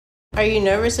Are you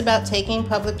nervous about taking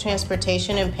public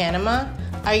transportation in Panama?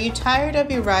 Are you tired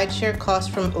of your rideshare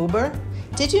costs from Uber?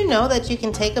 Did you know that you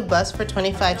can take a bus for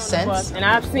 25 cents? And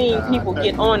I've seen people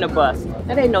get on the bus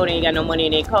and they know they ain't got no money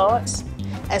in their cards.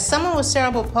 As someone with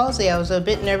cerebral palsy, I was a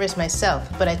bit nervous myself,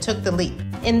 but I took the leap.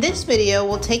 In this video,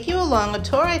 we'll take you along a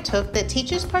tour I took that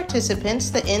teaches participants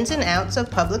the ins and outs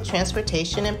of public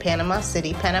transportation in Panama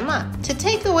City, Panama, to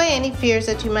take away any fears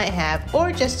that you might have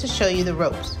or just to show you the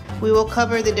ropes. We will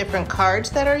cover the different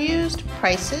cards that are used,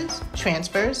 prices,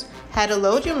 transfers, how to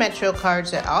load your Metro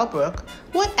cards at Albrook,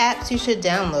 what apps you should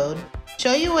download,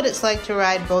 show you what it's like to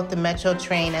ride both the Metro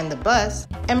train and the bus,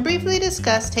 and briefly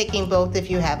discuss taking both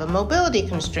if you have a mobility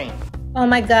constraint. Oh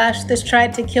my gosh, this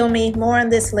tried to kill me. More on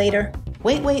this later.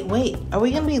 Wait. Are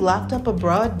we going to be locked up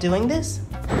abroad doing this?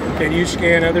 Can you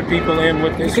scan other people in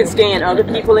with this? You can scan other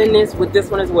people in this with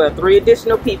this one as well. 3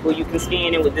 additional people you can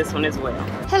scan in with this one as well.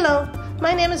 Hello,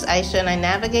 my name is Aisha and I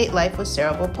navigate life with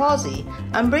cerebral palsy.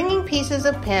 I'm bringing pieces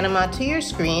of Panama to your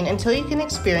screen until you can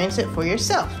experience it for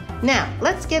yourself. Now,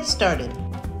 let's get started.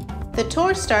 The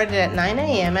tour started at 9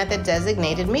 a.m. at the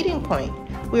designated meeting point.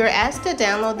 We were asked to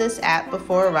download this app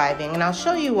before arriving, and I'll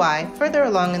show you why further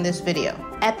along in this video.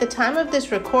 At the time of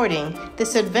this recording,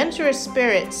 this adventurous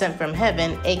spirit sent from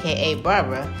heaven, aka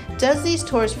Barbara, does these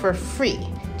tours for free,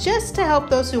 just to help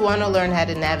those who want to learn how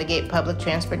to navigate public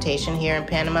transportation here in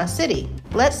Panama City.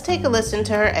 Let's take a listen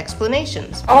to her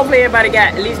explanations. Hopefully everybody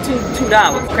got at least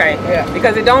 $2, okay? Yeah.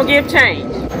 Because it don't give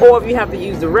change. Or if you have to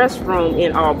use the restroom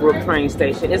in Albrook train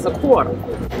station, it's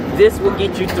 $0.25. This will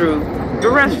get you through the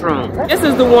restroom. This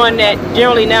is the one that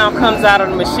generally now comes out of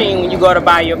the machine when you go to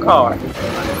buy your card.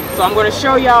 So I'm going to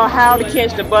show y'all how to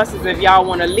catch the buses if y'all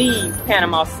want to leave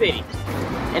Panama City.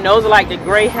 And those are like the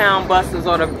Greyhound buses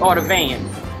or the vans.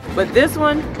 But this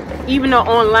one, even though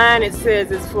online it says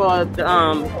it's for the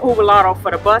Jubilado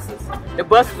for the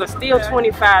buses are still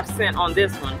 25 cents on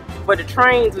this one. But the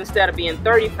trains, instead of being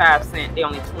 35 cents, they're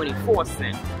only 24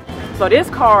 cents. So this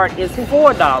card is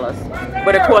 $4,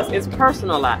 but of course it's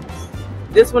personalized.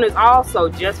 This one is also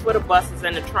just for the buses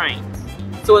and the trains.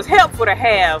 So it's helpful to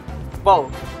have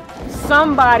both.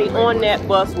 Somebody on that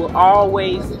bus will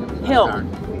always help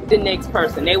the next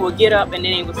person. They will get up and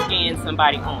then they will scan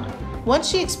somebody on. Once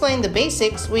she explained the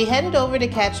basics, we headed over to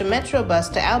catch a Metro bus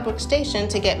to Albrook Station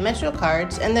to get Metro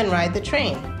cards and then ride the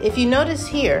train. If you notice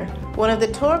here, one of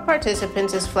the tour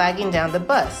participants is flagging down the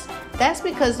bus. That's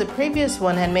because the previous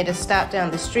one had made a stop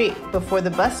down the street before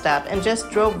the bus stop and just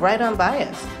drove right on by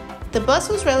us. The bus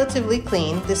was relatively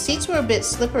clean. The seats were a bit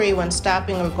slippery when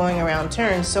stopping or going around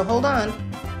turns, so hold on.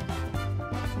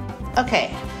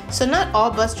 Okay, so not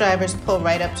all bus drivers pull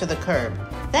right up to the curb.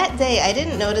 That day, I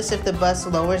didn't notice if the bus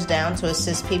lowers down to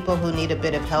assist people who need a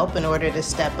bit of help in order to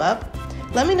step up.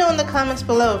 Let me know in the comments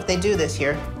below if they do this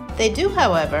here. They do,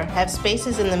 however, have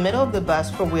spaces in the middle of the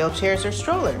bus for wheelchairs or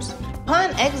strollers.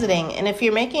 Upon exiting, and if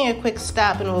you're making a quick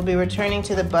stop and will be returning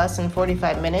to the bus in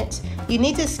 45 minutes, you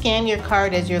need to scan your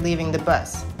card as you're leaving the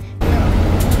bus.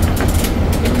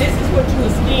 And this is what you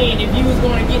would scan if you was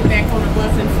going to get back on the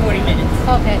bus in 40 minutes.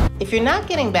 Okay. If you're not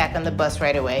getting back on the bus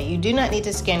right away, you do not need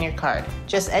to scan your card.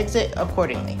 Just exit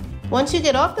accordingly. Once you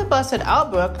get off the bus at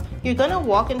Albrook, you're going to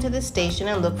walk into the station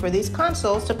and look for these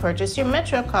consoles to purchase your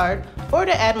Metro card or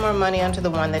to add more money onto the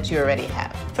one that you already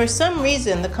have. For some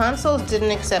reason, the consoles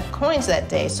didn't accept coins that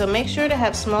day, so make sure to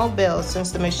have small bills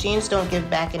since the machines don't give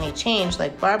back any change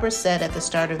like Barbara said at the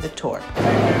start of the tour.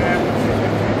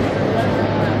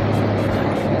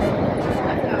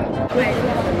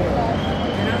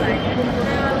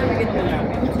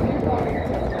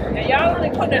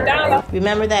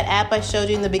 Remember that app I showed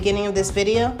you in the beginning of this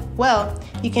video? Well,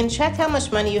 you can check how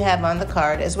much money you have on the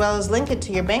card as well as link it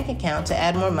to your bank account to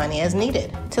add more money as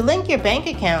needed. To link your bank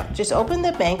account, just open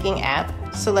the banking app,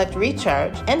 select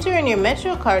Recharge, enter in your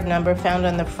Metro card number found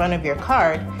on the front of your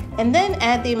card, and then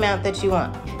add the amount that you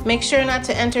want. Make sure not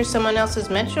to enter someone else's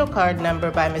Metro card number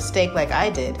by mistake like I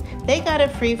did. They got a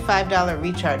free $5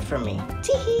 recharge from me.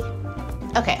 Tee-hee!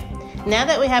 Okay, now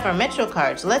that we have our Metro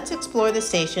cards, let's explore the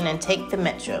station and take the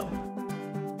Metro.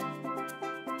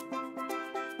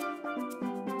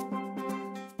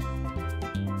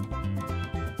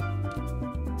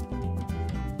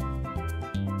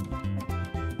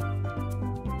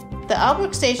 The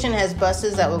Albrook station has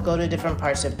buses that will go to different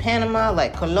parts of Panama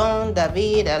like Colón,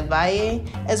 David, El Valle,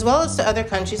 as well as to other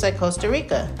countries like Costa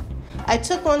Rica. I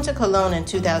took one to Colón in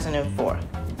 2004.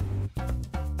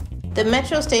 The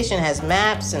Metro station has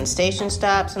maps and station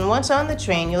stops, and once on the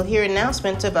train, you'll hear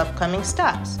announcements of upcoming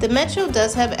stops. The Metro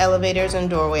does have elevators and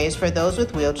doorways for those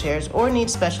with wheelchairs or need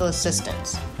special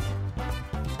assistance.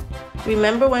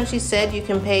 Remember when she said you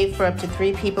can pay for up to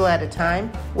 3 people at a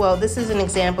time? Well, this is an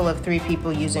example of 3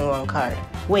 people using one card.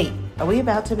 Wait, are we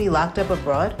about to be locked up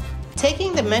abroad?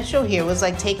 Taking the metro here was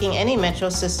like taking any metro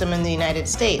system in the United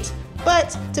States,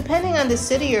 but depending on the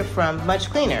city you're from, much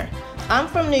cleaner. I'm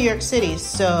from New York City,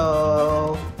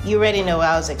 so you already know what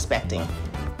I was expecting.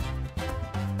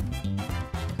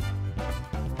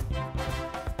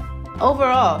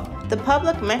 Overall, the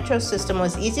public metro system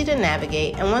was easy to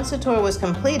navigate, and once the tour was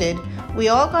completed, we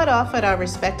all got off at our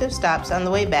respective stops on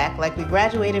the way back like we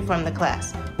graduated from the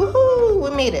class. Woohoo!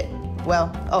 We made it.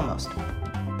 Well, almost.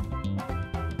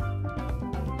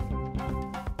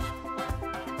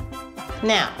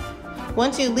 Now,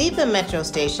 once you leave the metro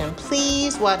station,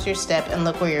 please watch your step and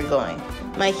look where you're going.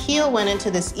 My heel went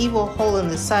into this evil hole in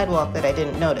the sidewalk that I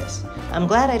didn't notice. I'm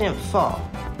glad I didn't fall.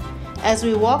 As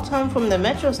we walked home from the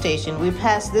metro station, we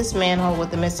passed this manhole with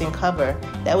the missing cover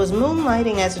that was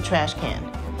moonlighting as a trash can.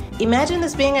 Imagine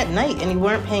this being at night and you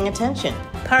weren't paying attention.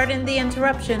 Pardon the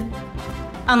interruption.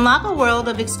 Unlock a world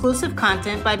of exclusive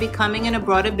content by becoming an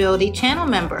Abroadability channel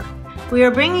member. We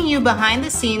are bringing you behind the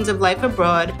scenes of life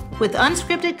abroad with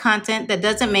unscripted content that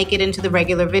doesn't make it into the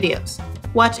regular videos.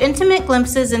 Watch intimate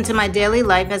glimpses into my daily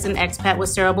life as an expat with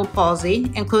cerebral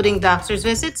palsy, including doctor's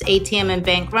visits, ATM and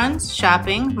bank runs,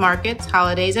 shopping, markets,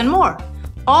 holidays, and more.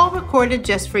 All recorded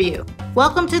just for you.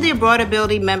 Welcome to the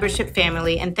Abroadability membership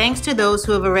family, and thanks to those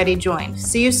who have already joined.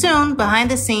 See you soon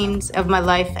behind the scenes of my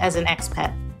life as an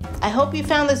expat. I hope you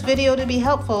found this video to be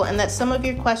helpful and that some of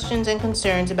your questions and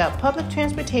concerns about public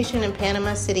transportation in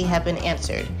Panama City have been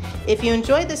answered. If you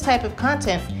enjoyed this type of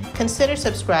content, consider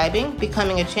subscribing,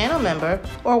 becoming a channel member,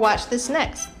 or watch this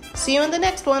next. See you in the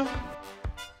next one.